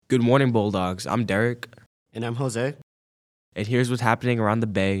Good morning, Bulldogs. I'm Derek, And I'm Jose. and here's what's happening around the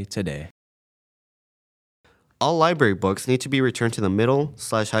Bay today. All library books need to be returned to the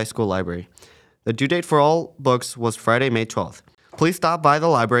middle/high school library. The due date for all books was Friday, May 12th. Please stop by the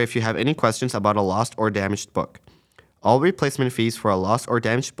library if you have any questions about a lost or damaged book. All replacement fees for a lost or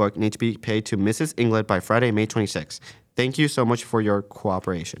damaged book need to be paid to Mrs. England by Friday, May 26th. Thank you so much for your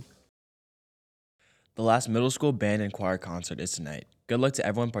cooperation. The last middle school band and choir concert is tonight. Good luck to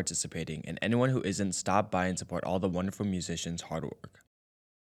everyone participating, and anyone who isn't, stop by and support all the wonderful musicians' hard work.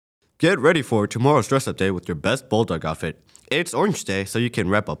 Get ready for tomorrow's dress-up day with your best Bulldog outfit. It's Orange Day, so you can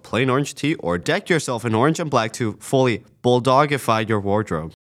rep a plain orange tee or deck yourself in orange and black to fully Bulldogify your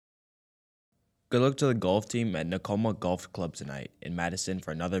wardrobe. Good luck to the golf team at Nakoma Golf Club tonight in Madison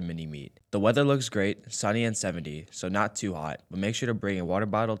for another mini-meet. The weather looks great, sunny and 70, so not too hot, but make sure to bring a water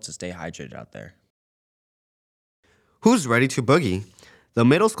bottle to stay hydrated out there. Who's ready to boogie? The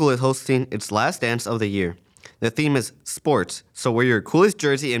middle school is hosting its last dance of the year. The theme is sports, so wear your coolest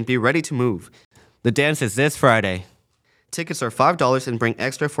jersey and be ready to move. The dance is this Friday. Tickets are $5 and bring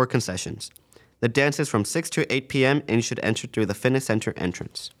extra for concessions. The dance is from 6 to 8 p.m. and you should enter through the fitness center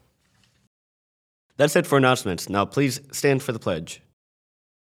entrance. That's it for announcements. Now please stand for the pledge.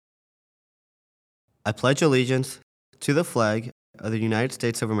 I pledge allegiance to the flag of the United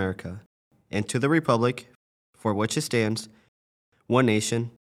States of America and to the republic for which it stands, one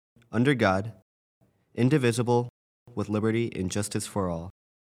nation, under God, indivisible, with liberty and justice for all.